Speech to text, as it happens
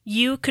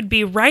You could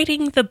be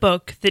writing the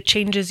book that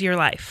changes your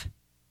life.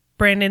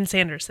 Brandon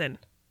Sanderson.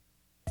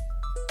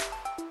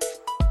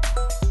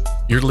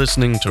 You're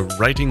listening to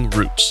Writing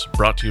Roots,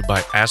 brought to you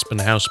by Aspen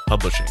House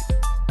Publishing.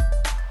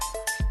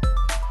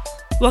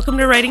 Welcome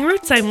to Writing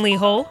Roots. I'm Lee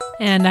Hull.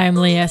 And I'm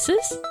Lee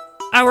Esses.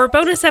 Our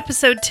bonus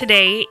episode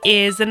today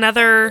is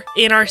another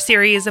in our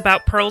series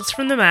about Pearls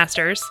from the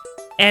Masters.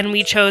 And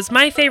we chose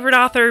my favorite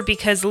author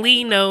because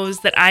Lee knows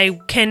that I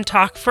can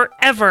talk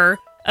forever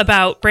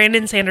about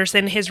Brandon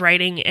Sanderson, his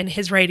writing, and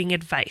his writing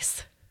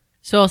advice.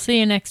 So I'll see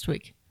you next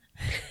week.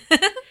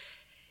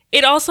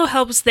 It also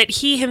helps that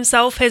he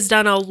himself has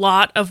done a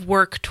lot of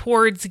work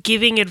towards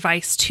giving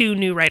advice to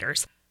new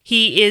writers.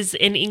 He is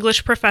an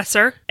English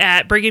professor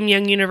at Brigham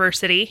Young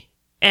University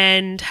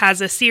and has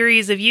a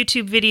series of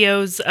YouTube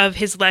videos of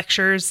his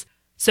lectures.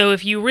 So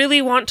if you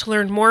really want to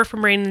learn more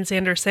from Brandon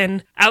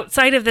Sanderson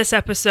outside of this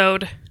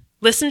episode,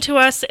 listen to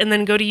us and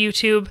then go to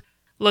YouTube,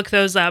 look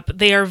those up.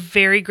 They are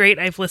very great.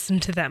 I've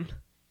listened to them.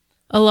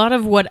 A lot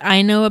of what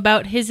I know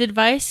about his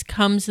advice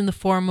comes in the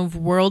form of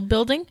world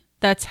building.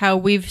 That's how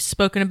we've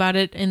spoken about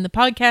it in the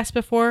podcast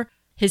before.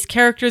 His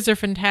characters are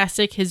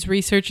fantastic. His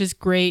research is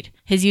great.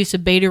 His use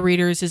of beta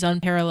readers is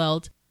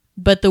unparalleled.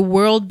 But the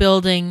world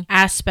building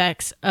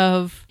aspects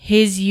of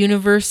his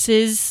universe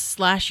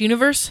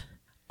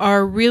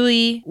are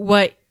really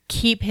what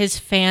keep his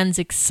fans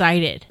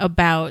excited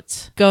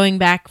about going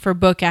back for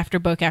book after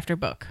book after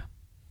book.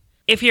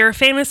 If you're a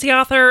fantasy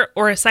author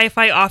or a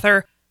sci-fi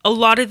author, a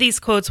lot of these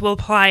quotes will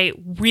apply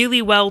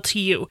really well to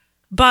you.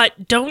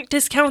 But don't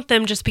discount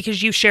them just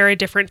because you share a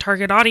different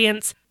target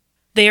audience.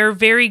 They are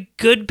very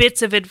good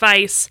bits of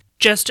advice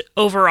just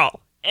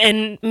overall.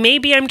 And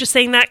maybe I'm just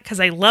saying that because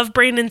I love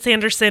Brandon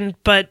Sanderson,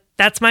 but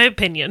that's my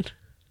opinion.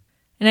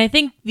 And I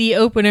think the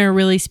opener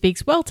really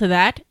speaks well to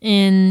that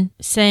in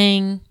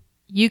saying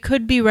you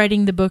could be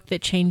writing the book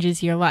that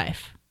changes your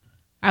life.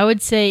 I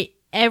would say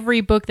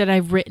every book that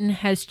I've written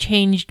has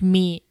changed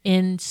me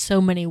in so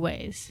many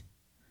ways.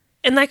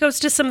 And that goes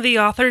to some of the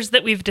authors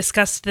that we've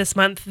discussed this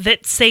month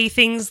that say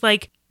things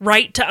like,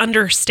 write to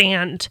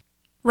understand,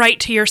 write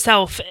to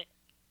yourself.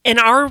 And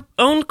our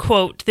own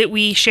quote that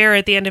we share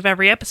at the end of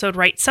every episode,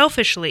 write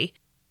selfishly.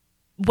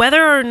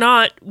 Whether or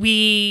not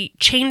we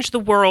change the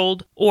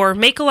world or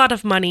make a lot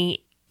of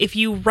money, if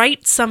you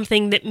write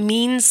something that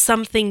means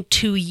something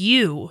to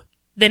you,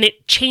 then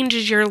it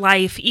changes your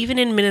life, even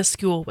in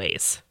minuscule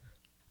ways.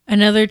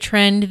 Another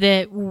trend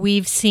that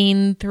we've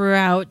seen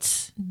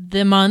throughout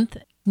the month,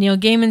 Neil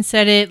Gaiman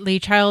said it, Lee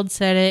Child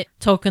said it,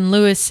 Tolkien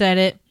Lewis said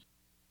it.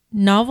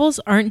 Novels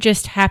aren't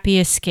just happy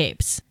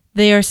escapes.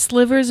 They are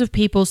slivers of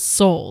people's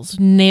souls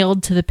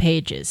nailed to the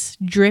pages,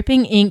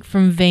 dripping ink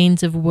from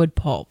veins of wood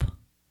pulp.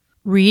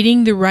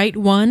 Reading the right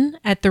one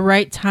at the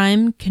right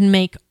time can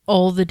make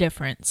all the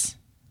difference.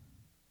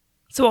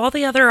 So all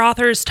the other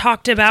authors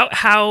talked about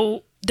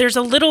how there's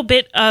a little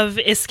bit of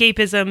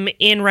escapism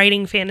in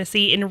writing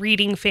fantasy, in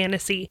reading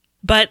fantasy.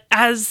 But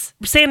as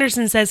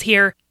Sanderson says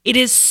here, it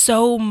is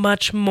so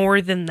much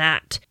more than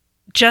that.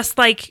 Just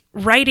like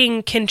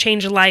writing can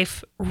change a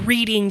life,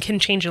 reading can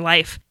change a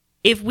life.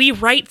 If we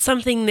write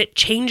something that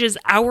changes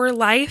our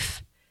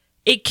life,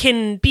 it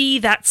can be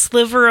that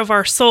sliver of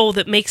our soul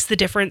that makes the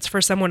difference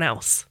for someone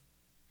else.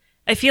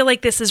 I feel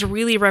like this is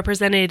really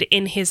represented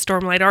in his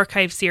Stormlight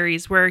Archive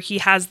series, where he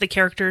has the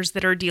characters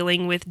that are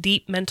dealing with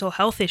deep mental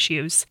health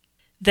issues,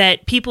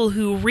 that people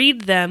who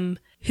read them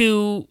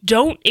who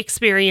don't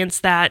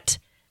experience that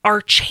are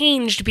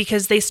changed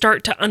because they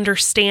start to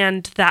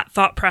understand that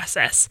thought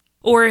process.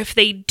 Or if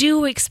they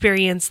do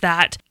experience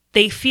that,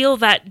 they feel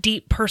that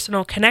deep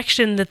personal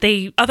connection that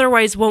they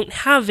otherwise won't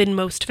have in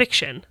most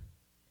fiction.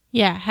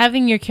 Yeah,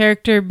 having your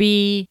character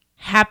be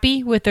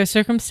happy with their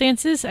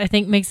circumstances, I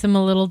think makes them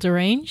a little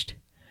deranged.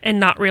 And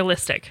not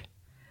realistic.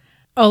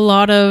 A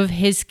lot of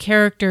his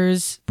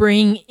characters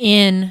bring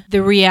in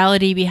the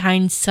reality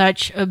behind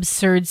such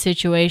absurd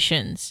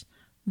situations.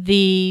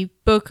 The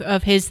book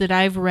of his that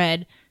I've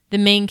read, the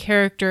main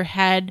character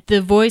had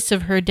the voice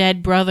of her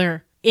dead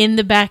brother in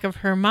the back of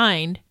her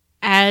mind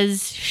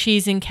as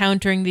she's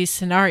encountering these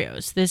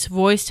scenarios. This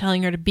voice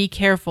telling her to be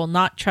careful,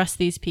 not trust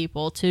these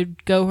people, to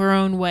go her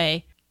own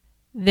way.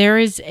 There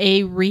is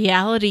a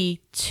reality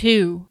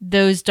to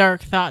those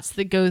dark thoughts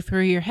that go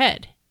through your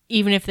head,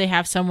 even if they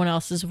have someone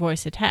else's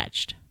voice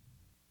attached.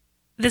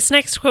 This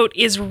next quote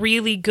is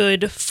really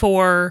good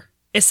for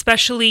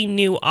especially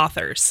new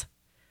authors.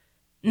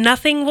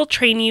 Nothing will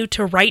train you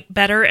to write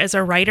better as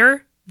a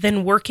writer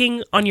than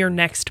working on your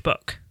next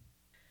book.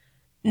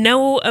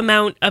 No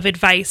amount of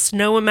advice,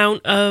 no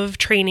amount of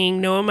training,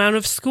 no amount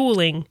of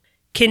schooling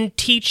can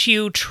teach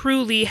you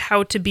truly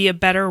how to be a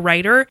better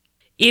writer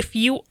if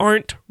you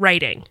aren't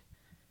writing.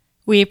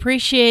 We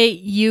appreciate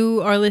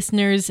you, our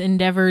listeners'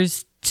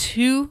 endeavors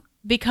to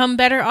become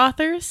better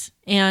authors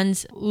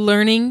and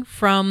learning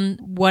from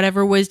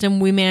whatever wisdom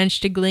we manage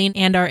to glean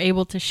and are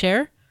able to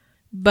share.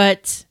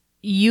 But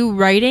you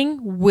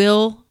writing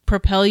will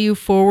propel you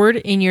forward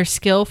in your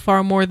skill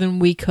far more than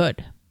we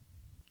could.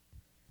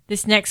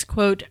 This next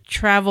quote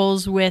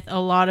travels with a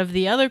lot of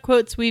the other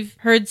quotes we've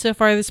heard so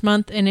far this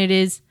month, and it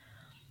is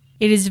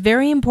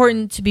very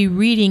important to be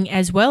reading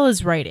as well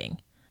as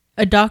writing.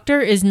 A doctor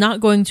is not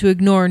going to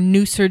ignore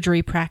new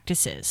surgery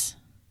practices.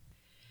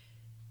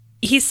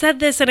 He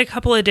said this in a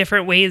couple of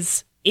different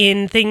ways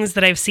in things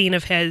that I've seen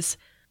of his.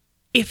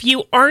 If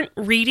you aren't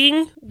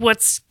reading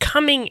what's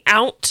coming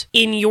out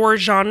in your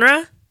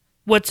genre,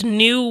 what's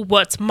new,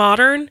 what's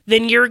modern,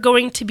 then you're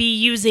going to be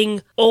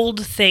using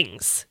old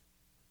things.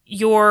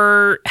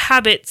 Your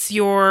habits,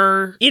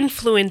 your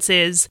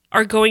influences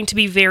are going to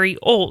be very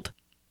old.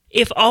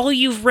 If all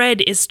you've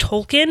read is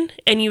Tolkien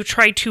and you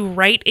try to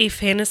write a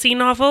fantasy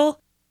novel,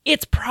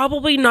 it's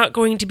probably not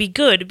going to be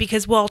good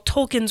because while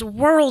Tolkien's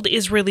world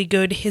is really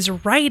good, his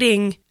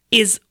writing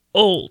is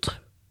old.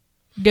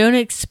 Don't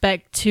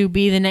expect to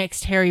be the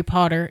next Harry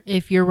Potter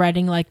if you're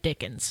writing like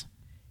Dickens.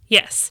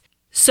 Yes.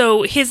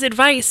 So his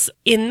advice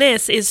in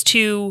this is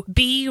to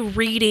be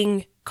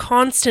reading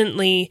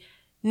constantly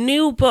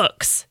new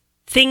books,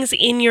 things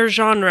in your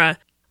genre.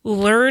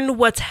 Learn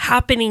what's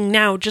happening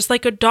now, just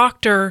like a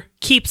doctor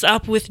keeps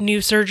up with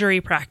new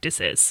surgery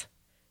practices.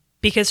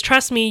 Because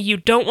trust me, you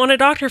don't want a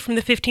doctor from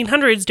the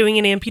 1500s doing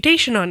an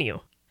amputation on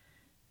you.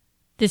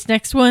 This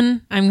next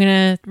one I'm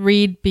going to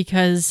read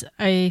because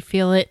I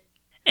feel it.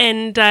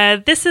 And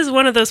this is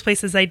one of those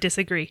places I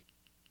disagree.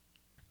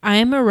 I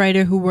am a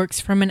writer who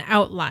works from an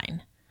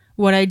outline.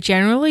 What I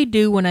generally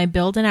do when I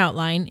build an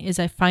outline is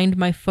I find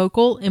my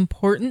focal,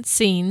 important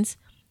scenes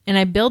and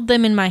I build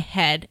them in my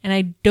head, and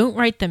I don't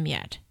write them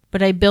yet,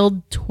 but I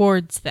build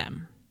towards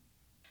them.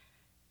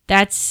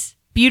 That's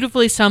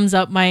beautifully sums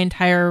up my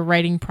entire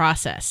writing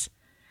process.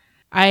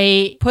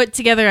 I put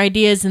together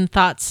ideas and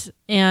thoughts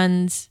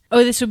and,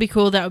 oh, this would be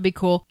cool, that would be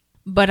cool,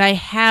 but I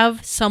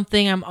have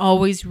something I'm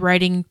always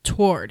writing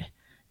toward.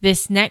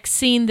 This next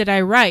scene that I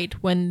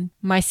write when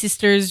my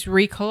sisters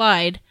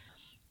recollide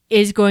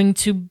is going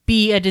to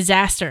be a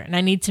disaster, and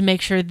I need to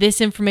make sure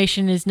this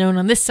information is known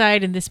on this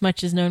side and this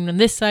much is known on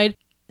this side.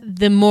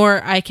 The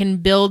more I can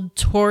build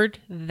toward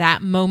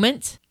that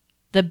moment,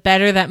 the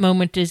better that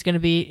moment is going to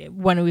be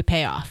when we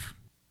pay off.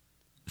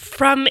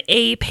 From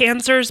a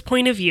panzer's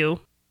point of view,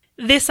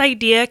 this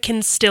idea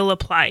can still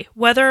apply.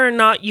 Whether or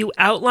not you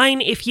outline,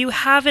 if you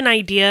have an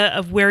idea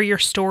of where your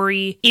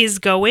story is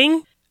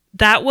going,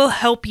 that will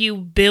help you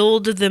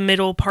build the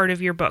middle part of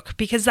your book,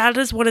 because that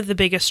is one of the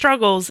biggest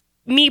struggles.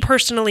 Me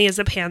personally as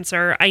a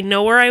pantser, I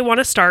know where I want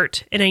to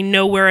start and I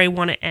know where I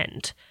want to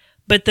end.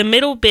 But the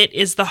middle bit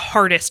is the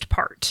hardest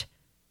part.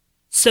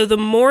 So the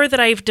more that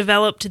I've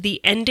developed the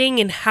ending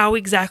and how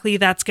exactly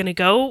that's going to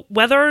go,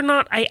 whether or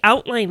not I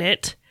outline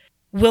it,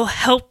 will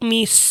help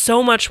me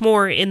so much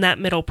more in that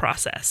middle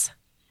process.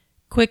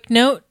 Quick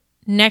note,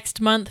 next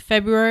month,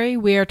 February,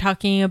 we are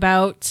talking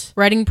about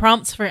writing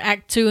prompts for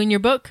Act 2 in your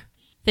book.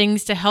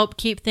 Things to help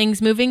keep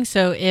things moving.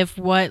 So if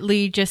what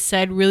Lee just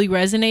said really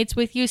resonates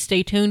with you,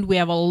 stay tuned. We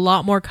have a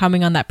lot more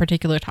coming on that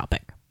particular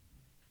topic.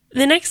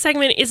 The next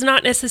segment is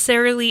not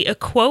necessarily a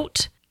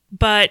quote,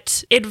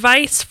 but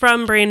advice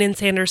from Brandon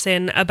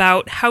Sanderson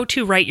about how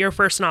to write your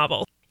first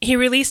novel. He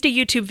released a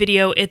YouTube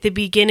video at the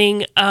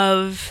beginning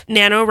of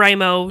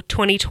NaNoWriMo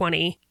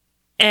 2020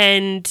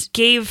 and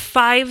gave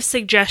 5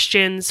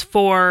 suggestions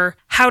for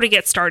how to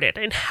get started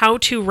and how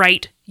to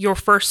write your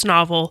first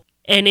novel,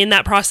 and in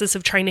that process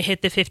of trying to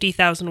hit the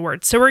 50,000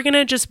 words. So we're going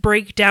to just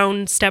break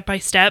down step by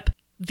step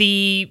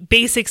the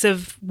basics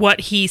of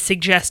what he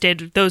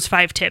suggested, those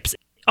 5 tips.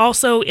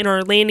 Also, in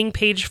our landing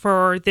page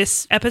for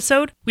this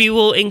episode, we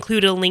will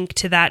include a link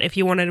to that if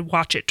you want to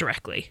watch it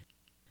directly.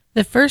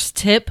 The first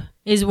tip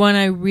is one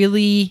I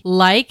really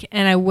like,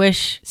 and I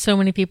wish so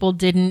many people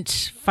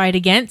didn't fight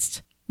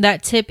against.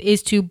 That tip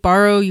is to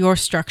borrow your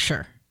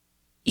structure.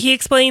 He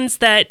explains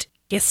that,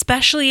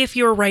 especially if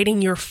you're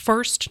writing your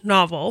first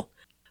novel,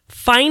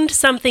 find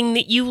something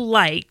that you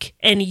like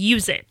and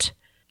use it.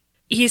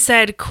 He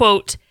said,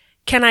 quote,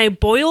 "Can I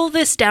boil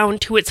this down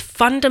to its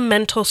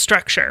fundamental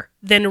structure,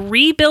 then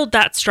rebuild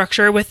that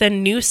structure with a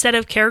new set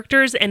of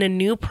characters and a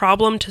new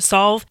problem to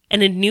solve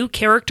and a new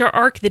character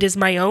arc that is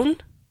my own?"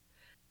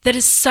 That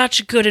is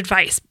such good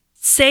advice.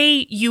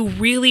 Say you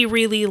really,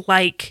 really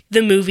like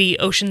the movie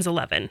Ocean's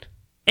 11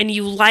 and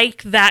you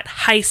like that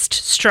heist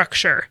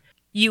structure.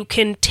 You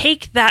can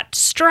take that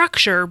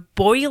structure,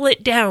 boil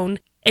it down,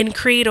 and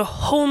create a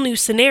whole new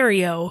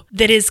scenario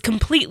that is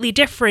completely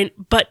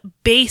different, but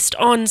based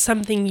on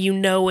something you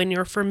know and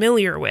you're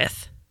familiar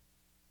with.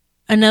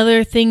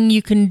 Another thing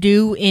you can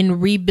do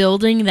in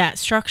rebuilding that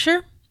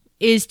structure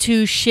is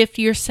to shift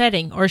your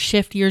setting or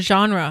shift your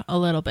genre a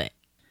little bit.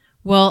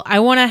 Well, I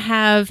want to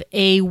have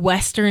a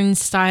Western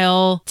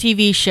style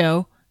TV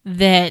show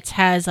that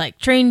has like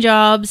train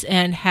jobs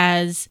and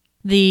has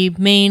the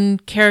main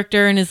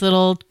character and his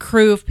little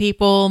crew of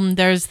people.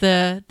 There's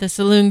the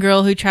saloon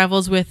girl who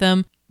travels with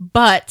him,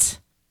 but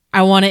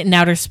I want it in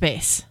outer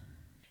space.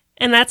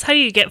 And that's how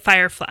you get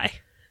Firefly.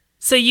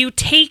 So you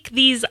take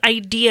these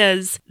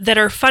ideas that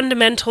are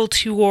fundamental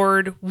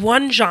toward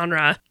one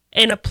genre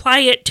and apply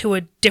it to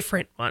a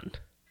different one.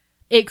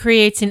 It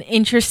creates an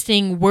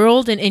interesting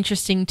world, an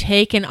interesting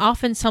take, and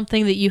often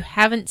something that you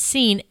haven't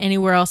seen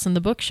anywhere else on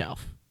the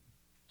bookshelf.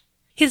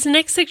 His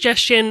next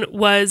suggestion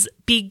was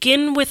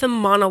begin with a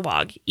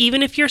monologue,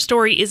 even if your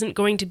story isn't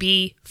going to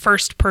be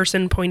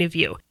first-person point of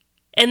view.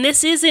 And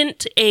this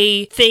isn't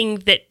a thing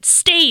that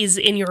stays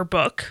in your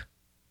book.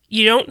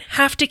 You don't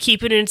have to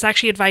keep it, and it's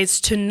actually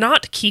advised to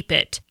not keep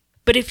it.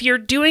 But if you're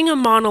doing a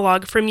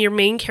monologue from your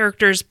main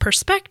character's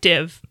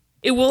perspective,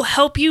 it will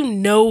help you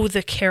know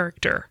the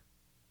character.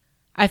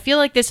 I feel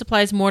like this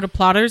applies more to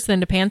plotters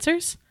than to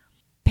pantsers.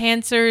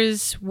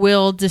 Pantsers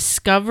will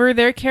discover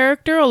their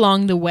character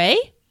along the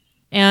way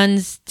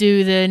and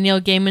do the Neil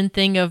Gaiman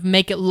thing of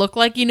make it look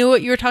like you knew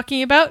what you were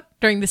talking about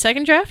during the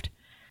second draft.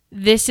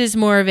 This is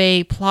more of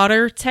a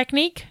plotter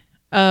technique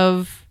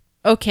of,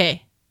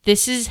 okay,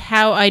 this is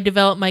how I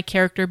develop my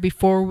character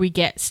before we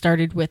get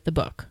started with the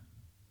book.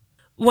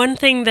 One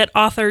thing that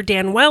author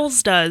Dan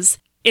Wells does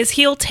is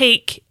he'll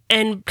take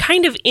and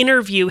kind of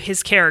interview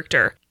his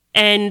character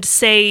and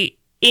say,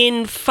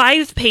 in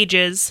 5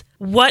 pages,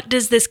 what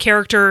does this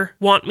character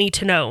want me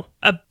to know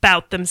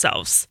about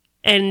themselves?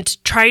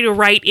 And try to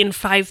write in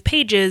 5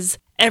 pages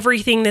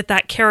everything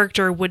that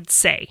character would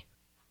say.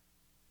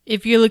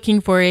 If you're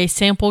looking for a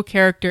sample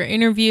character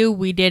interview,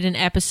 we did an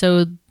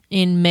episode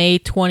in May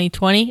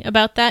 2020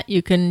 about that.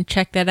 You can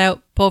check that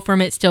out, pull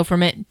from it, steal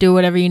from it, do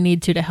whatever you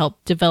need to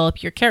help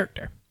develop your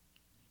character.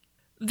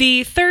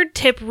 The third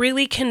tip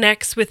really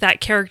connects with that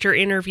character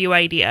interview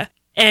idea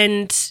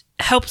and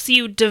helps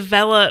you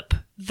develop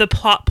the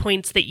plot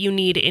points that you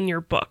need in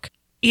your book.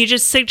 He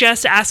just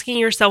suggests asking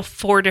yourself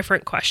 4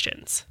 different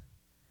questions.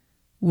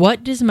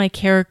 What does my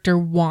character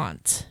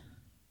want?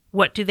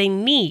 What do they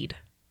need?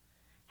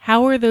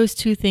 How are those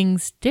 2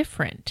 things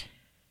different?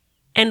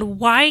 And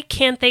why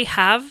can't they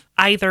have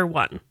either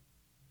one?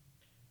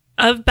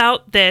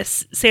 About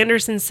this,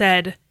 Sanderson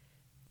said,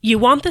 you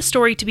want the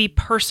story to be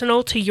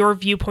personal to your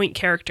viewpoint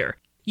character.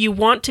 You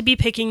want to be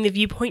picking the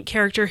viewpoint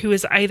character who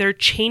is either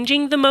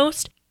changing the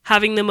most,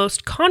 having the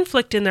most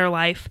conflict in their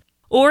life,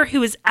 or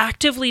who is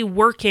actively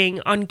working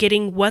on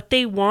getting what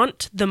they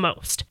want the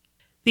most.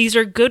 These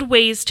are good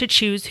ways to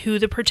choose who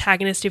the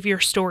protagonist of your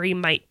story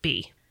might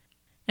be.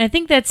 I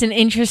think that's an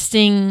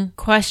interesting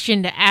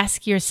question to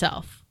ask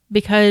yourself,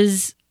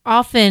 because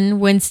often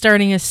when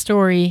starting a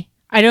story,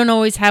 I don't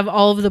always have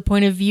all of the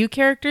point of view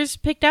characters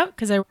picked out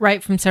because I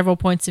write from several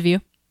points of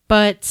view,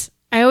 but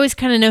I always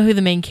kind of know who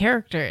the main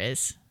character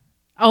is.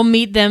 I'll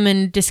meet them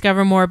and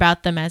discover more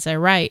about them as I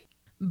write,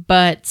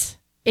 but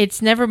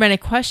it's never been a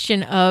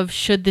question of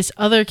should this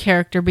other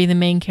character be the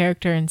main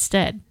character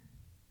instead.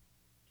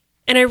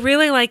 And I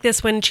really like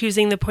this when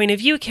choosing the point of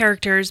view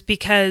characters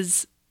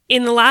because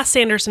in the last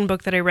Sanderson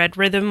book that I read,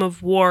 Rhythm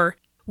of War,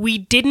 we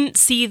didn't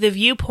see the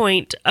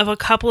viewpoint of a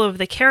couple of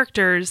the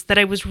characters that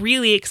I was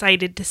really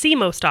excited to see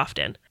most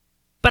often.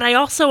 But I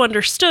also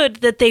understood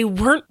that they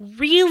weren't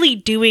really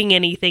doing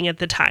anything at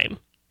the time.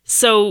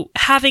 So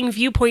having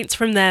viewpoints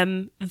from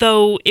them,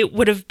 though it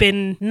would have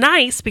been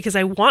nice because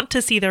I want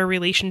to see their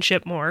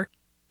relationship more,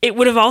 it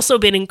would have also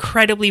been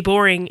incredibly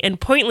boring and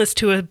pointless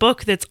to a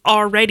book that's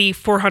already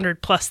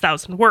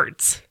 400,000+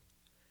 words.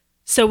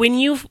 So when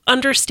you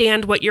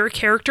understand what your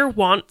character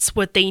wants,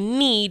 what they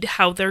need,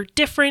 how they're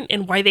different,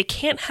 and why they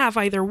can't have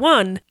either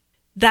one,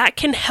 that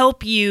can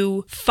help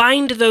you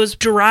find those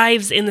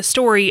drives in the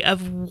story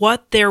of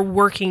what they're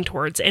working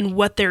towards and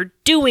what they're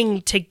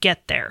doing to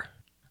get there.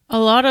 A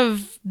lot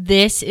of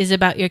this is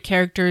about your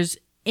character's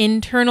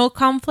internal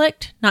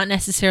conflict, not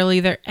necessarily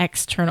their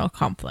external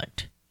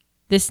conflict.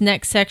 This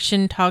next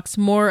section talks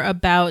more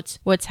about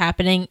what's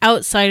happening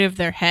outside of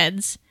their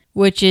heads,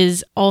 which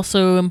is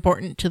also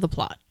important to the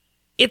plot.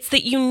 It's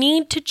that you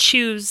need to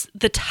choose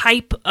the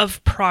type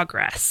of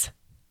progress.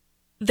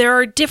 There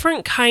are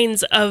different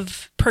kinds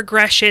of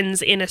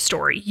progressions in a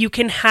story. You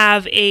can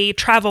have a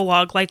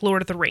travelogue like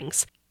Lord of the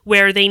Rings,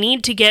 where they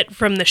need to get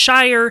from the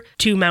Shire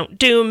to Mount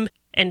Doom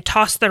and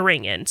toss the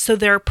ring in. So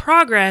their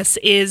progress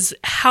is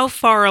how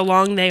far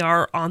along they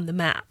are on the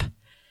map.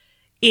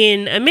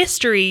 In a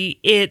mystery,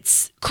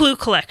 it's clue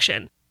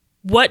collection.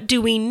 What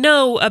do we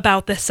know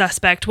about the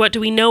suspect? What do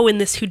we know in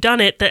this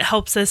whodunit that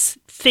helps us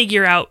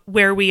figure out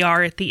where we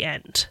are at the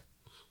end?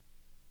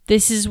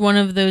 This is one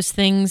of those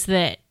things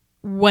that,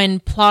 when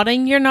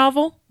plotting your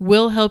novel,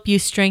 will help you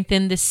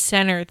strengthen the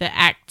center, the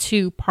Act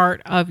 2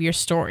 part of your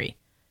story.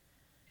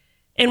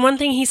 And one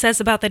thing he says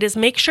about that is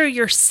make sure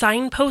you're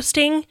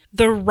signposting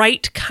the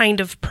right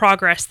kind of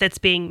progress that's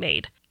being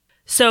made.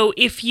 So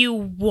if you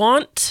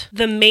want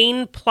the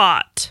main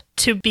plot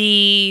to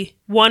be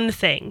one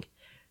thing,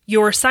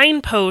 your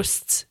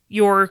signposts,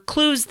 your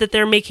clues that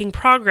they're making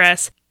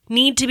progress,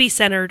 need to be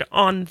centered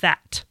on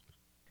that.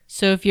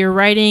 So if you're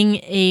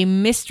writing a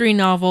mystery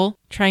novel,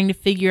 trying to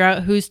figure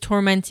out who's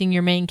tormenting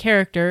your main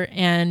character,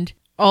 and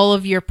all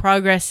of your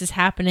progress is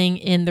happening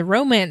in the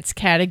romance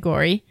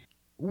category,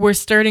 we're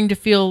starting to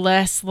feel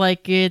less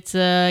like it's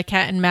a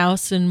cat and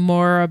mouse and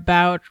more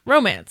about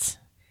romance.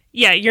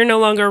 Yeah, you're no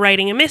longer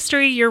writing a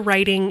mystery, you're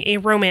writing a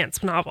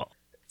romance novel.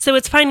 So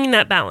it's finding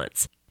that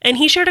balance. And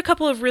he shared a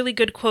couple of really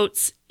good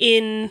quotes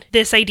in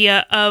this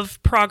idea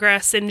of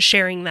progress and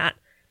sharing that.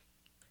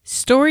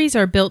 Stories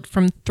are built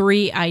from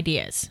 3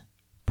 ideas: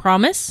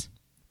 promise,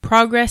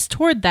 progress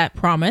toward that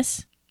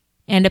promise,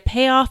 and a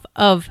payoff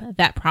of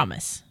that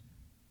promise.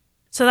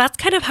 So that's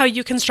kind of how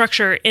you can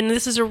structure, and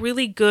this is a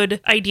really good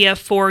idea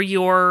for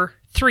your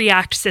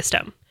 3-act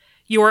system.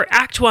 Your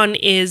Act 1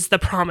 is the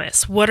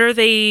promise. What are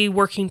they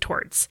working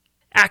towards?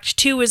 Act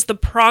 2 is the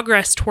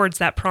progress towards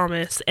that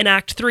promise, and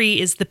Act 3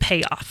 is the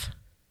payoff.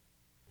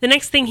 The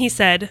next thing he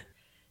said,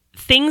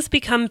 things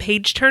become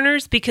page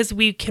turners because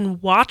we can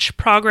watch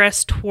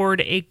progress toward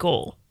a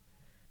goal.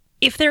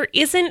 If there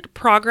isn't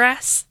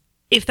progress,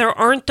 if there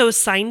aren't those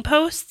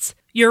signposts,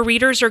 your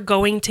readers are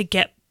going to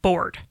get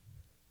bored.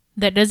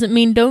 That doesn't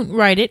mean don't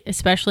write it,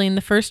 especially in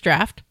the first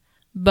draft,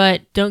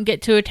 but don't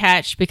get too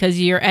attached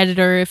because your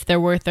editor, if they're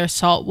worth their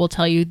salt, will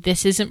tell you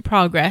this isn't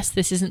progress,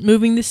 this isn't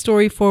moving the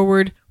story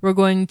forward, we're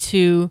going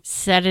to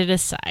set it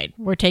aside.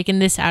 We're taking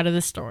this out of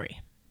the story.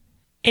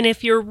 And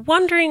if you're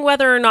wondering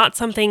whether or not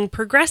something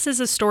progresses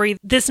a story,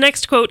 this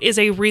next quote is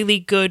a really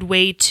good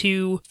way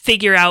to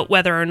figure out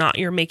whether or not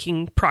you're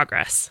making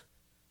progress.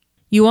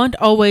 You want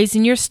always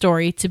in your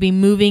story to be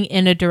moving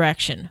in a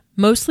direction,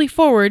 mostly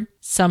forward,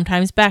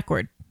 sometimes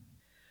backward.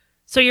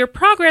 So your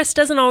progress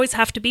doesn't always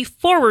have to be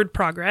forward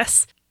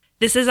progress.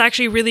 This is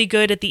actually really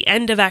good at the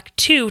end of Act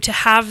 2 to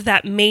have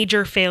that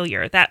major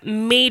failure, that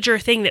major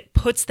thing that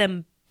puts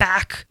them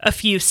back a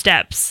few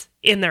steps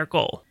in their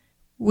goal.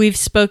 We've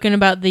spoken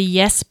about the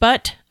yes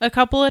but a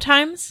couple of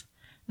times.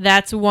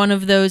 That's one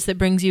of those that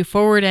brings you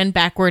forward and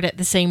backward at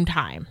the same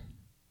time.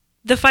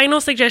 The final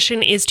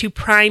suggestion is to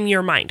prime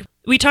your mind.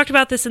 We talked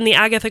about this in the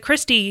Agatha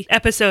Christie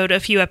episode a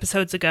few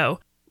episodes ago,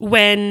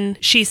 when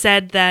she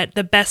said that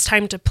the best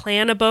time to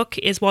plan a book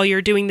is while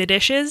you're doing the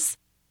dishes.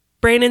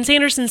 Brandon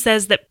Sanderson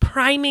says that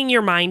priming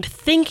your mind,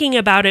 thinking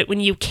about it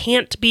when you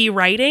can't be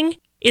writing,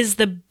 is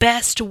the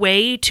best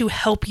way to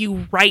help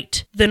you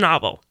write the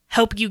novel.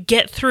 Help you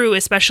get through,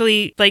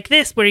 especially like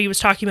this, where he was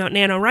talking about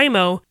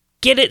NaNoWriMo,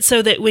 get it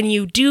so that when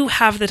you do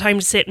have the time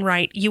to sit and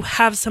write, you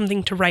have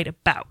something to write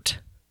about.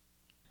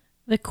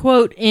 The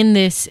quote in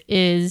this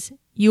is,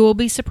 "You will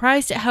be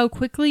surprised at how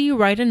quickly you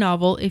write a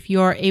novel if you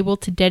are able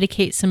to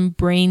dedicate some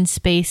brain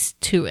space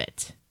to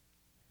it."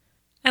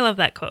 I love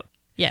that quote.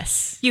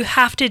 Yes. You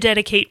have to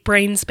dedicate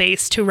brain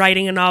space to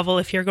writing a novel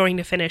if you're going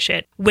to finish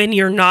it when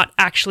you're not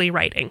actually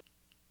writing.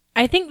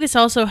 I think this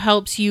also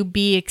helps you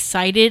be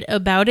excited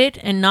about it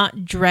and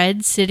not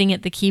dread sitting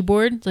at the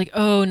keyboard. It's like,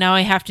 oh, now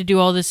I have to do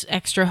all this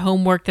extra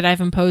homework that I've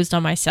imposed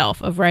on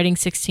myself of writing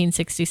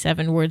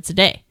 1667 words a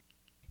day.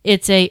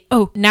 It's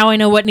now I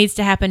know what needs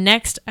to happen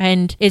next,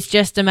 and it's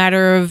just a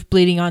matter of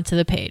bleeding onto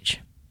the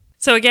page.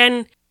 So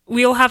again,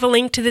 we'll have a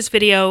link to this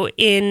video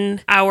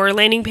in our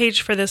landing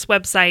page for this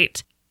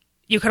website.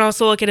 You can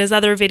also look at his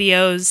other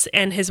videos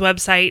and his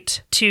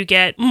website to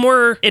get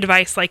more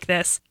advice like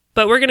this.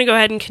 But we're going to go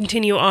ahead and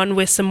continue on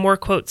with some more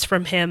quotes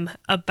from him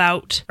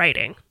about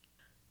writing.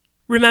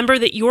 Remember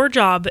that your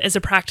job as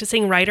a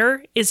practicing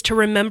writer is to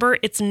remember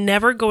it's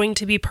never going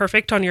to be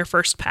perfect on your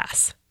first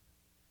pass.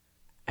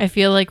 I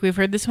feel like we've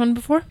heard this one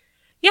before.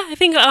 Yeah, I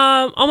think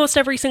almost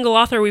every single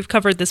author we've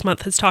covered this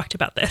month has talked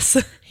about this.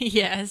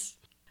 Yes.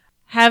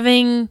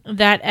 Having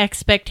that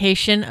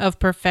expectation of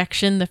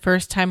perfection the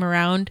first time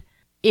around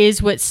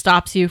is what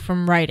stops you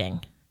from writing.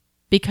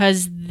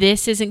 Because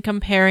this isn't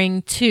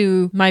comparing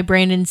to my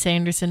Brandon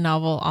Sanderson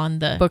novel on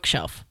the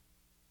bookshelf.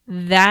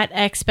 That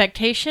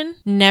expectation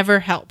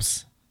never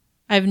helps.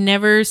 I've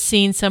never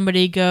seen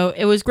somebody go,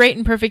 it was great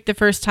and perfect the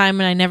first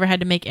time and I never had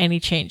to make any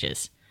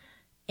changes,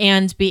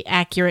 and be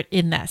accurate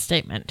in that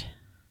statement.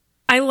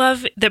 I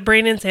love that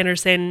Brandon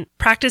Sanderson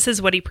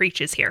practices what he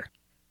preaches here.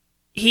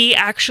 He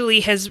actually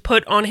has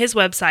put on his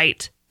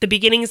website the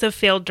beginnings of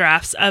failed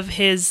drafts of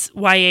his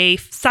YA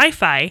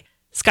sci-fi,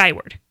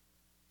 Skyward.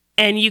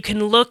 And you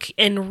can look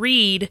and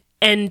read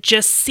and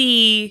just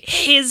see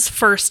his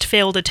first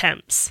failed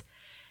attempts.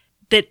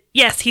 That,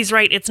 yes, he's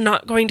right, it's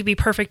not going to be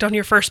perfect on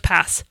your first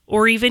pass,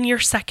 or even your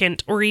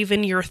second, or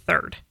even your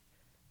third.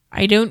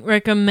 I don't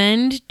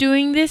recommend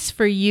doing this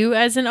for you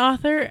as an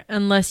author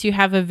unless you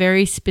have a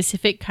very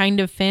specific kind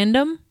of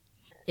fandom.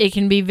 It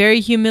can be very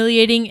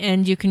humiliating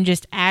and you can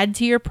just add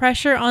to your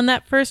pressure on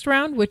that first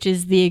round, which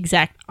is the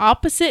exact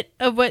opposite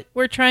of what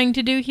we're trying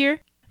to do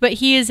here. But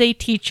he is a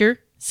teacher,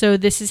 so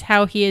this is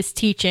how he is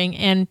teaching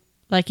and,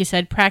 like you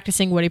said,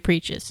 practicing what he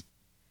preaches.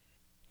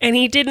 And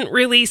he didn't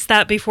release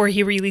that before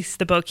he released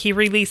the book. He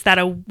released that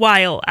a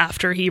while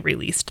after he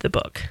released the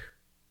book.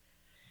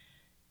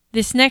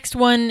 This next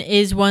one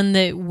is one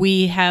that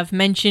we have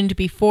mentioned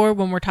before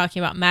when we're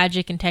talking about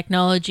magic and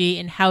technology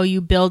and how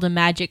you build a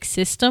magic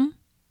system.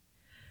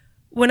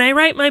 When I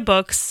write my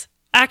books,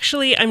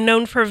 actually, I'm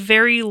known for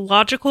very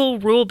logical,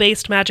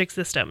 rule-based magic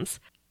systems.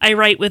 I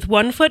write with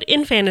 1 foot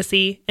in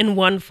fantasy and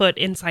 1 foot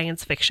in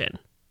science fiction.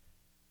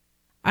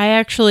 I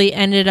actually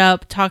ended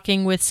up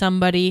talking with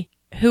somebody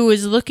who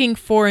was looking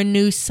for a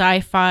new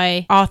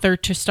sci-fi author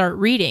to start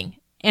reading.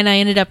 And I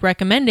ended up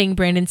recommending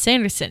Brandon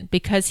Sanderson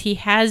because he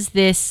has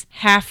this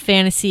half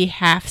fantasy,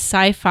 half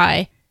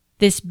sci-fi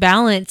this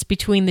balance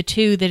between the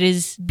two that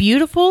is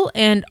beautiful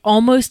and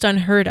almost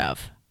unheard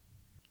of.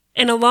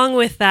 And along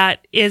with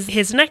that is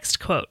his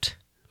next quote.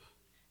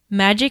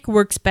 Magic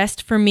works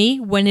best for me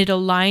when it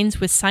aligns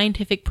with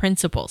scientific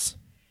principles.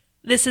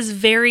 This is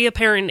very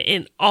apparent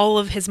in all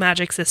of his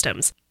magic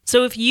systems.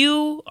 So if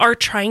you are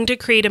trying to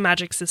create a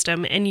magic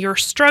system and you're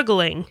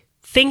struggling,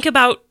 think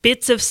about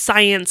bits of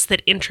science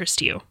that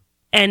interest you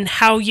and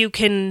how you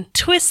can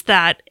twist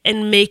that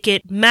and make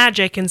it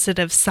magic instead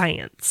of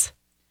science.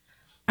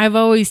 I've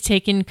always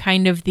taken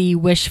kind of the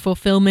wish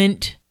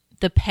fulfillment,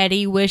 the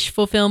petty wish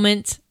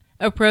fulfillment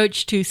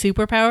approach to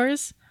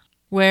superpowers,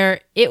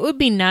 where it would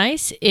be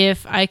nice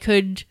if I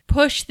could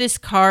push this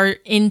car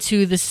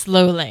into the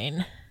slow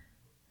lane.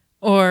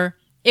 Or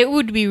it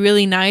would be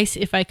really nice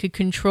if I could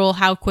control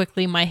how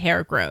quickly my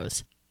hair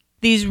grows.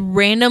 These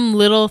random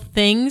little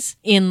things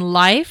in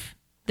life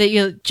that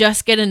you'll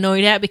just get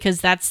annoyed at because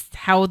that's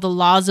how the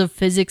laws of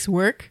physics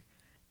work.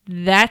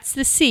 That's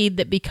the seed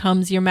that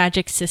becomes your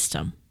magic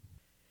system.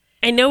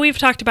 I know we've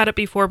talked about it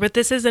before, but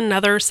this is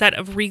another set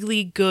of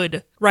really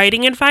good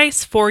writing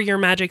advice for your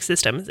magic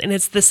systems, and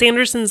it's the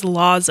Sanderson's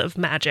Laws of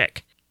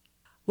Magic.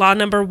 Law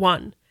number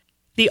 1.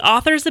 The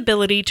author's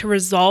ability to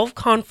resolve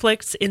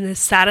conflicts in a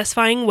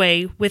satisfying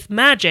way with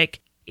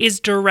magic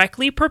is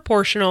directly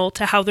proportional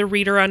to how the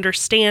reader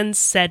understands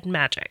said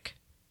magic.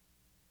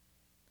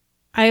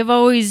 I've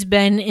always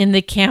been in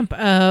the camp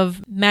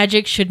of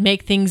magic should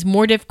make things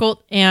more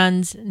difficult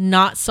and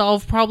not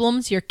solve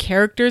problems. Your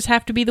characters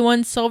have to be the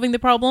ones solving the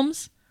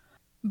problems.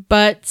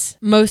 But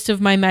most of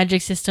my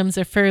magic systems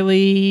are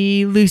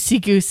fairly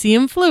loosey-goosey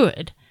and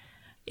fluid.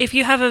 If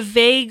you have a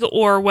vague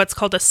or what's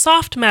called a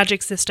soft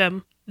magic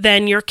system,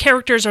 then your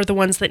characters are the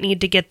ones that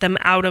need to get them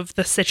out of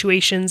the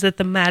situations that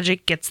the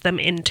magic gets them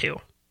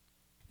into.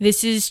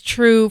 This is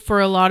true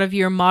for a lot of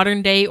your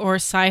modern day or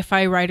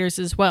sci-fi writers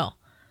as well.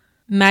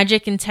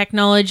 Magic and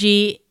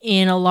technology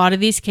in a lot of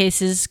these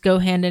cases go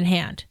hand in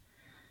hand.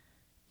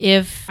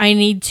 If I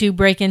need to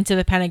break into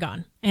the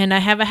Pentagon and I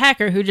have a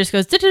hacker who just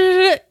goes,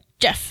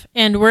 Jeff,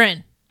 and we're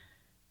in,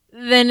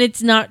 then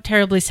it's not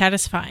terribly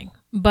satisfying.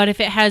 But if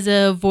it has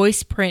a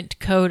voice print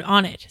code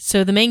on it,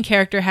 so the main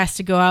character has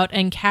to go out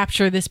and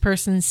capture this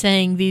person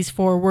saying these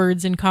 4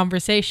 words in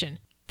conversation,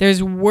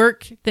 there's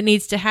work that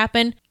needs to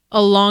happen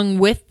along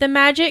with the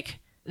magic,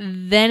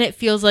 then it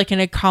feels like an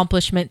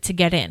accomplishment to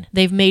get in.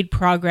 They've made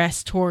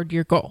progress toward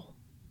your goal.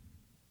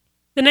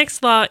 The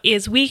next law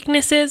is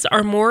weaknesses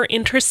are more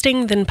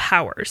interesting than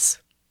powers.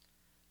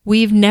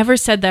 We've never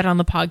said that on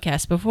the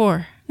podcast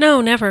before.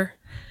 No, never.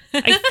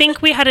 I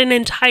think we had an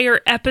entire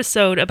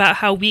episode about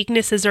how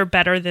weaknesses are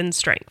better than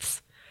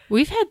strengths.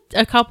 We've had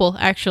a couple,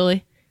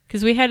 actually,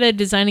 because we had a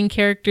designing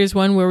characters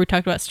one where we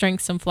talked about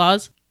strengths and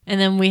flaws, and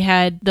then we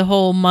had the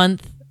whole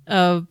month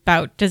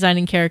about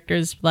designing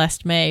characters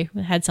last May.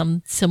 It had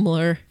some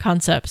similar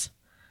concepts.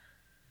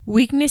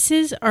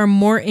 Weaknesses are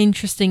more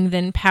interesting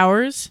than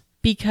powers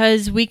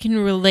because we can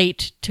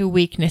relate to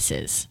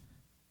weaknesses.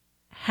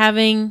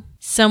 Having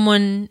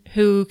someone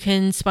who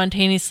can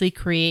spontaneously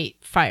create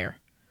fire.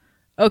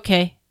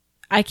 Okay,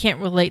 I can't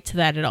relate to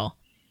that at all.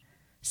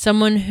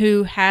 Someone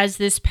who has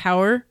this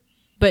power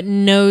but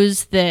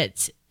knows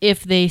that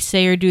if they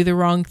say or do the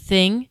wrong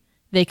thing,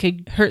 they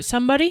could hurt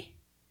somebody.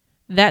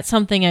 That's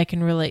something I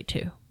can relate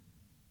to.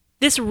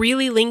 This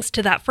really links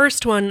to that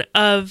first one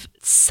of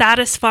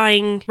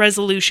satisfying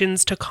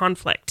resolutions to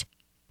conflict.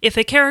 If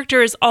a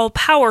character is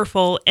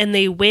all-powerful and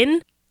they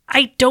win,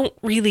 I don't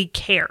really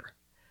care.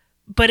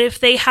 But if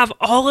they have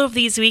all of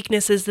these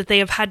weaknesses that they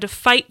have had to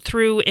fight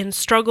through and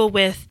struggle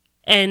with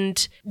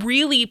and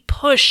really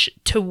push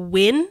to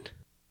win,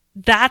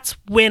 that's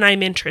when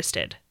I'm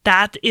interested.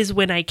 That is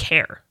when I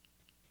care.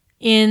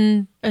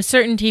 In a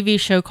certain TV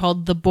show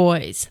called The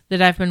Boys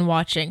that I've been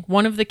watching,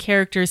 one of the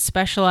characters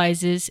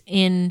specializes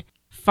in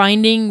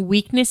finding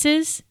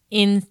weaknesses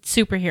in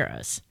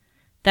superheroes.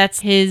 That's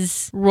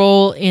his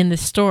role in the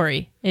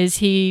story, is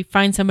he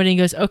finds somebody and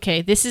goes,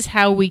 okay, this is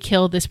how we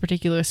kill this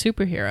particular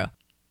superhero.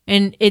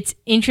 And it's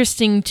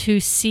interesting to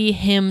see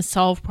him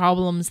solve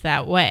problems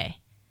that way.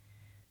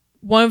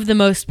 One of the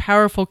most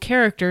powerful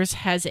characters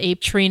has a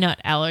tree nut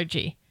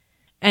allergy,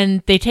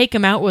 and they take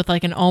him out with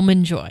like an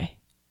almond joy.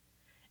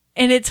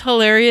 And it's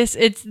hilarious.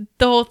 The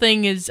whole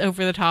thing is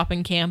over the top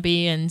and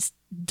campy and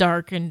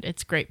dark, and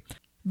it's great.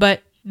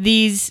 But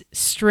these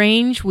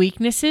strange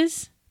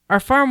weaknesses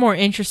are far more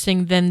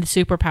interesting than the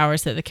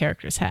superpowers that the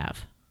characters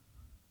have.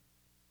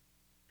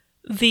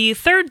 The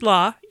third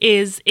law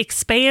is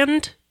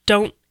expand,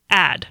 don't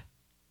add.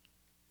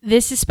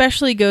 This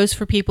especially goes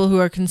for people who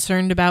are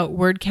concerned about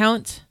word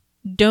count.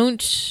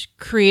 Don't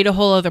create a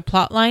whole other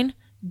plot line.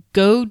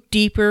 Go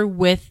deeper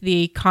with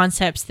the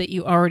concepts that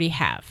you already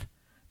have.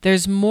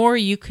 There's more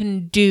you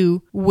can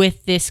do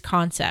with this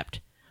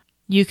concept.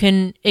 You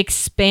can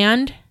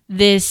expand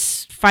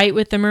this fight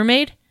with the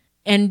mermaid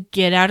and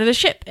get out of the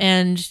ship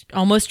and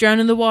almost drown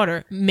in the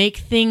water. Make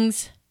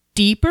things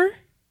deeper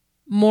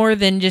more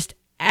than just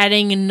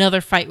adding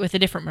another fight with a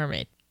different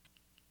mermaid.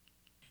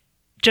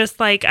 Just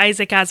like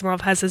Isaac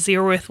Asimov has a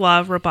zeroth law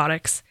of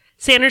robotics,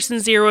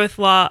 Sanderson's zeroth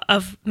law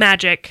of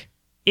magic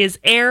is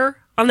err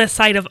on the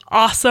side of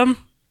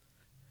awesome.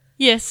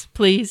 Yes,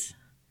 please.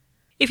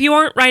 If you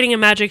aren't writing a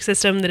magic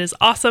system that is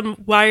awesome,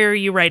 why are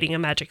you writing a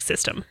magic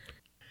system?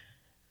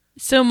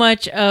 So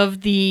much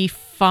of the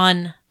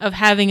fun of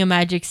having a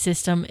magic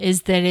system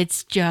is that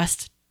it's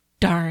just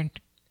darn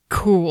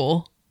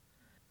cool.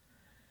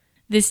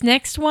 This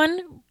next one,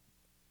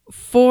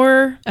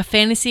 for a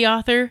fantasy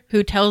author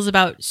who tells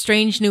about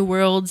strange new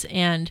worlds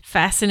and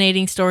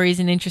fascinating stories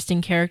and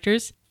interesting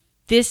characters,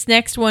 this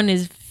next one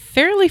is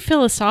fairly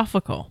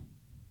philosophical.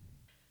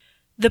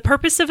 The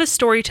purpose of a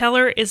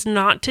storyteller is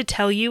not to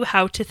tell you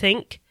how to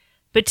think,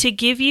 but to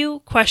give you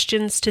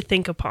questions to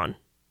think upon.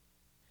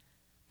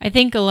 I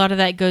think a lot of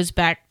that goes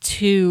back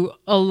to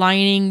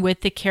aligning with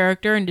the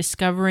character and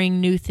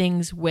discovering new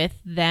things with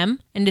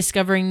them and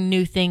discovering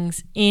new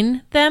things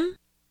in them.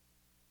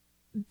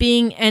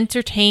 Being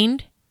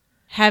entertained,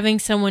 having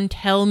someone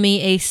tell me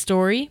a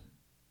story,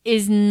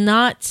 is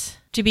not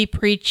to be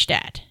preached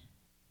at.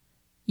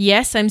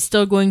 Yes, I'm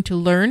still going to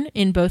learn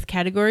in both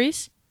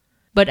categories,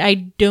 but I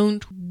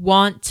don't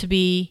want to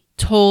be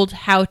told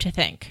how to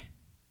think.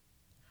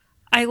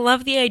 I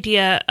love the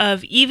idea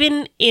of,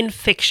 even in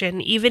fiction,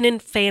 even in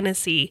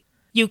fantasy,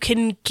 you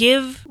can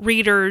give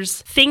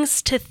readers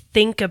things to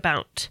think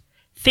about,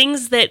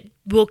 things that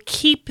will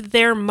keep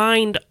their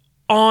mind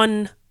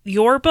on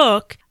your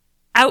book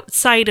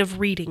outside of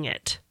reading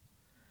it.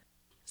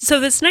 So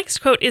this next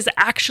quote is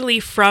actually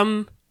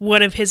from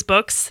one of his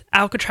books,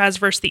 Alcatraz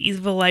vs. the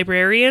Evil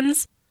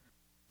Librarians.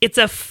 It's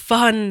a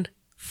fun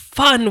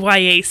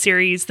YA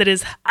series that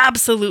is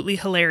absolutely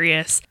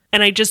hilarious,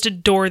 and I just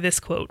adore this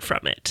quote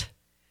from it.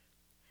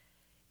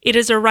 It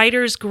is a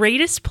writer's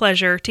greatest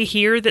pleasure to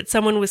hear that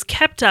someone was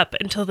kept up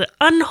until the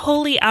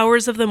unholy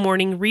hours of the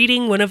morning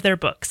reading one of their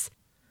books.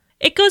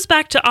 It goes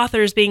back to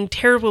authors being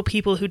terrible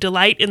people who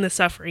delight in the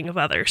suffering of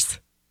others.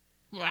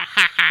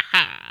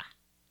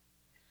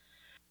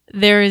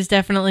 There is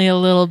definitely a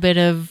little bit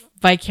of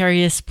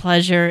vicarious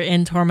pleasure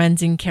in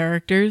tormenting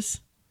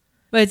characters,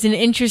 but it's an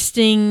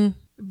interesting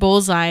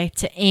bullseye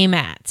to aim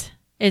at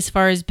as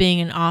far as being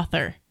an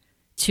author,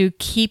 to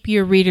keep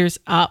your readers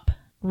up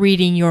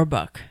reading your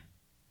book.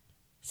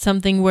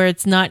 Something where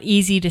it's not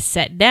easy to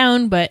set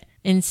down, but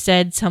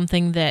instead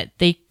something that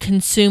they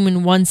consume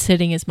in one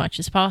sitting as much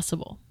as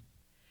possible.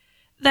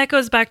 That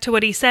goes back to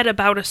what he said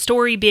about a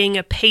story being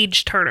a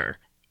page turner.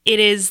 It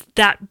is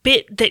that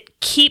bit that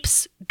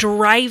keeps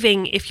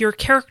driving if your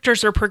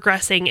characters are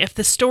progressing, if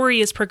the story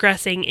is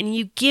progressing, and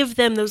you give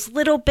them those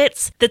little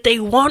bits that they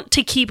want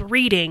to keep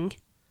reading,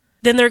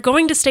 then they're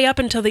going to stay up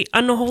until the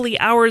unholy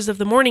hours of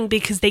the morning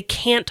because they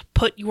can't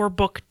put your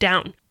book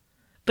down.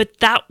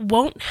 But that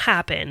won't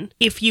happen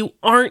if you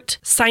aren't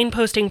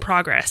signposting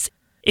progress,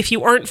 if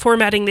you aren't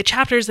formatting the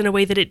chapters in a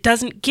way that it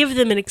doesn't give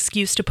them an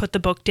excuse to put the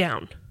book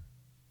down.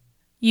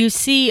 You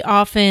see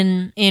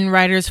often in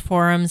writers'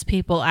 forums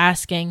people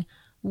asking,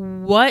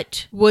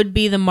 what would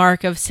be the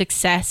mark of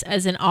success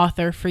as an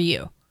author for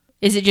you?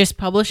 Is it just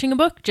publishing a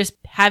book? Just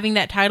having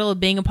that title of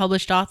being a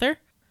published author?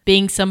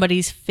 Being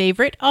somebody's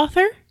favorite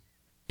author?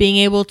 Being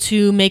able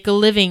to make a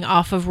living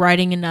off of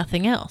writing and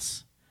nothing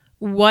else?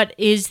 What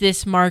is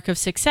this mark of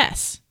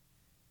success?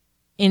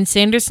 In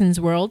Sanderson's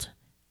world,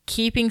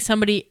 keeping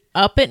somebody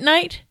up at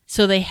night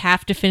so they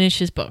have to finish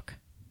his book.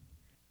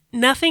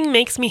 Nothing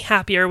makes me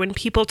happier when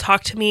people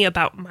talk to me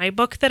about my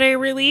book that I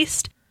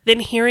released than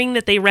hearing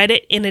that they read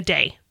it in a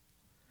day.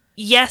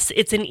 Yes,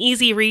 it's an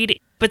easy read,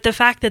 but the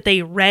fact that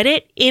they read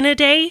it in a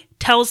day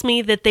tells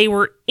me that they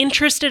were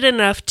interested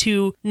enough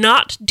to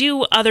not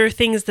do other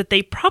things that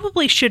they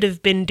probably should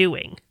have been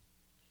doing.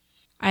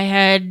 I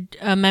had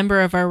a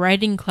member of our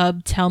writing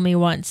club tell me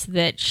once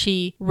that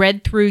she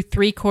read through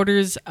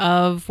 3/4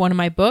 of one of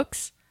my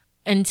books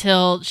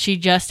until she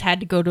just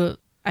had to go to,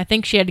 I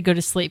think she had to go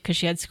to sleep because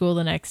she had school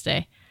the next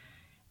day.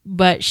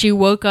 But she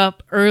woke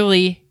up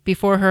early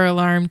before her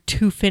alarm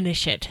to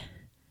finish it.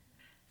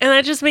 And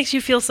that just makes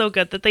you feel so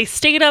good that they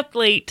stayed up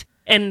late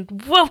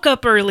and woke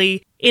up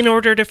early in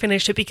order to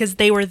finish it because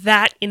they were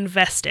that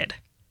invested.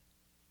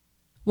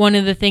 One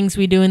of the things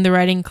we do in the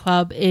writing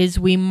club is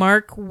we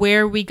mark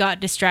where we got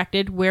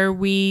distracted, where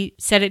we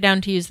set it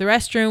down to use the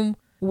restroom,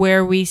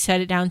 where we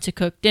set it down to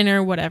cook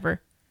dinner,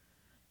 whatever.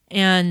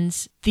 And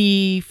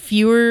the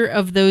fewer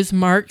of those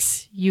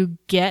marks you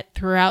get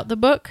throughout the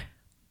book,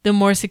 the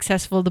more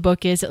successful the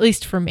book is, at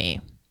least for me.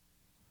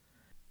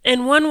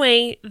 And one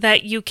way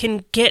that you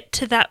can get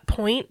to that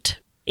point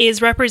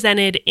is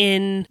represented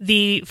in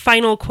the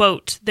final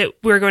quote that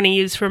we're going to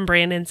use from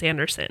Brandon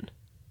Sanderson.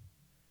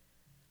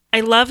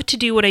 I love to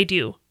do what I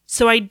do,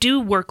 so I do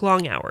work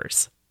long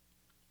hours.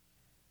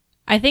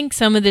 I think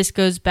some of this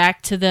goes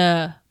back to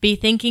the be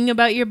thinking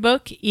about your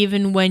book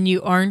even when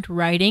you aren't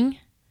writing.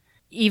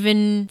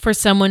 Even for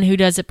someone who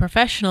does it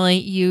professionally,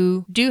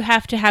 you do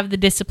have to have the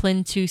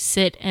discipline to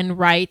sit and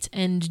write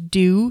and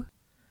do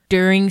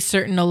during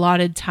certain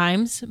allotted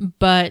times,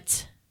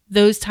 but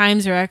those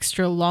times are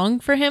extra long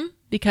for him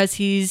because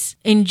he's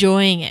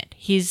enjoying it.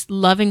 He's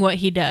loving what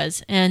he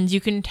does. And you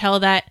can tell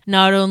that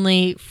not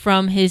only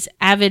from his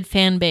avid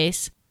fan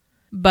base,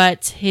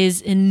 but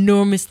his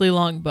enormously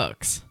long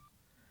books.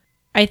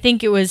 I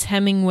think it was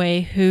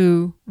Hemingway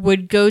who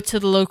would go to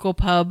the local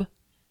pub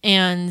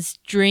and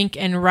drink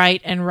and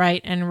write and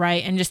write and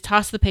write and just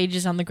toss the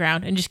pages on the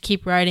ground and just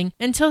keep writing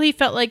until he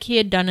felt like he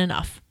had done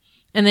enough.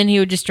 And then he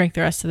would just drink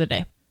the rest of the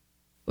day,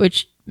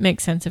 which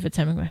makes sense if it's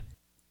Hemingway.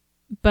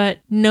 But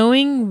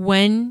knowing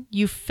when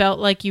you felt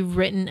like you've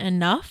written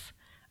enough,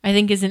 I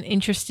think is an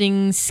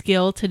interesting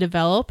skill to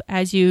develop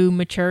as you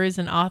mature as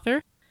an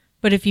author.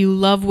 But if you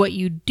love what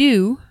you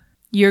do,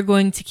 you're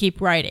going to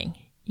keep writing.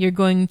 You're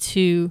going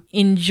to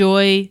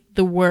enjoy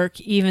the work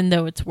even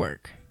though it's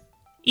work.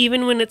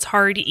 Even when it's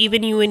hard,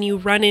 even when you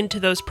run into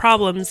those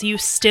problems, you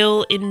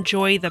still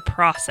enjoy the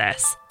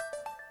process.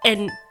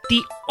 And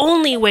the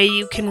only way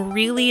you can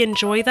really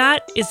enjoy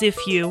that is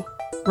if you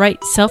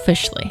write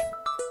selfishly.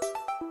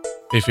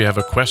 If you have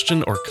a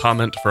question or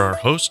comment for our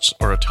hosts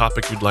or a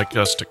topic you'd like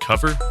us to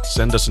cover,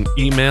 send us an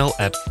email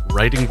at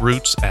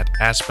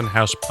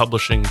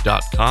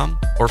writingroots@aspenhousepublishing.com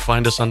or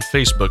find us on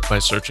Facebook by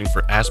searching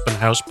for Aspen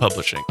House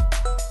Publishing.